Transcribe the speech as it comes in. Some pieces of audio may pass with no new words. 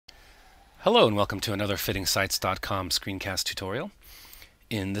Hello and welcome to another fittingsites.com screencast tutorial.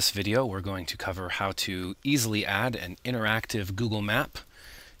 In this video we're going to cover how to easily add an interactive Google map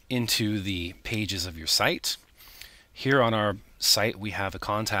into the pages of your site. Here on our site we have a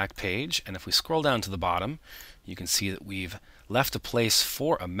contact page, and if we scroll down to the bottom you can see that we've left a place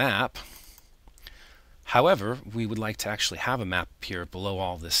for a map. However, we would like to actually have a map appear below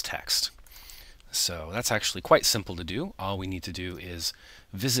all this text. So that's actually quite simple to do. All we need to do is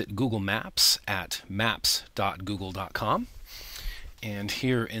visit Google Maps at maps.google.com. And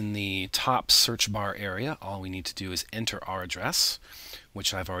here in the top search bar area, all we need to do is enter our address,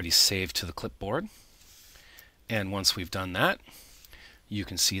 which I've already saved to the clipboard. And once we've done that, you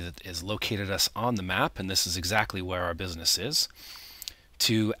can see that it has located us on the map, and this is exactly where our business is.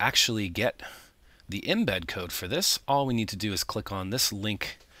 To actually get the embed code for this, all we need to do is click on this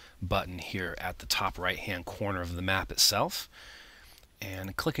link button here at the top right hand corner of the map itself,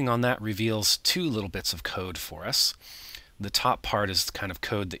 and clicking on that reveals two little bits of code for us. The top part is the kind of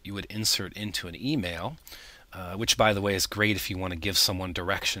code that you would insert into an email, which by the way is great if you want to give someone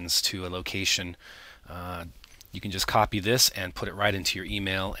directions to a location. You can just copy this and put it right into your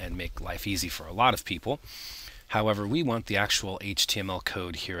email and make life easy for a lot of people. However, we want the actual HTML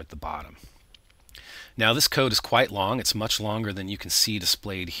code here at the bottom. Now this code is quite long. It's much longer than you can see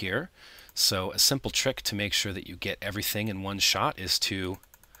displayed here. So a simple trick to make sure that you get everything in one shot is to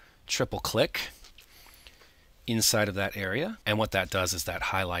triple click inside of that area. And what that does is that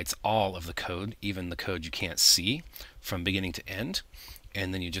highlights all of the code, even the code you can't see from beginning to end.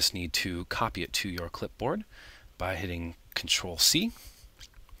 And then you just need to copy it to your clipboard by hitting Control-C.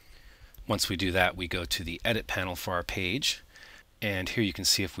 Once we do that, we go to the edit panel for our page. And here you can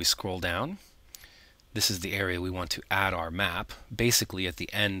see if we scroll down, this is the area we want to add our map, basically at the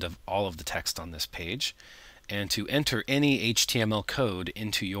end of all of the text on this page. And to enter any HTML code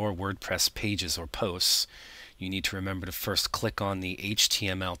into your WordPress pages or posts, you need to remember to first click on the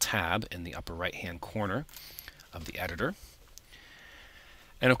HTML tab in the upper right hand corner of the editor.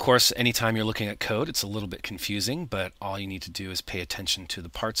 And of course, anytime you're looking at code, it's a little bit confusing, but all you need to do is pay attention to the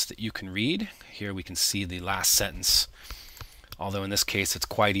parts that you can read. Here we can see the last sentence. Although in this case it's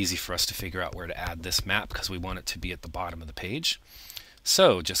quite easy for us to figure out where to add this map because we want it to be at the bottom of the page.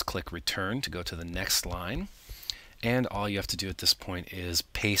 So just click return to go to the next line, and all you have to do at this point is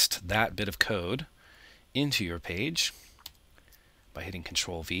paste that bit of code into your page by hitting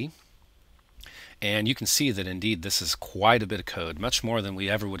Control-V. And you can see that indeed this is quite a bit of code, much more than we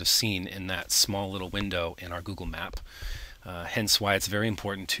ever would have seen in that small little window in our Google map. Hence why it's very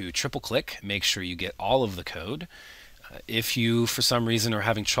important to triple click, make sure you get all of the code. If you, for some reason, are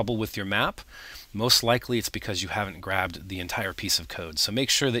having trouble with your map, most likely it's because you haven't grabbed the entire piece of code. So make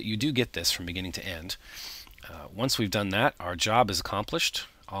sure that you do get this from beginning to end. Once we've done that, our job is accomplished.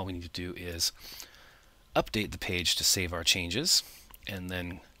 All we need to do is update the page to save our changes, and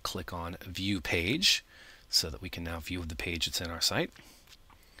then click on View Page so that we can now view the page that's in our site.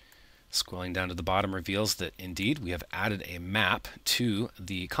 Scrolling down to the bottom reveals that indeed we have added a map to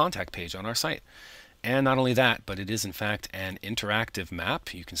the contact page on our site. And not only that, but it is in fact an interactive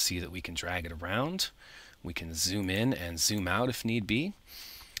map. You can see that we can drag it around. We can zoom in and zoom out if need be.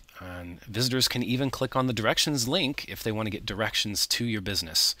 And visitors can even click on the directions link if they want to get directions to your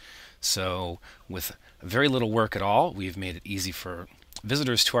business. So with very little work at all, we've made it easy for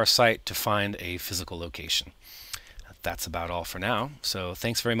visitors to our site to find a physical location. That's about all for now. So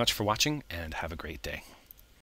thanks very much for watching, and have a great day.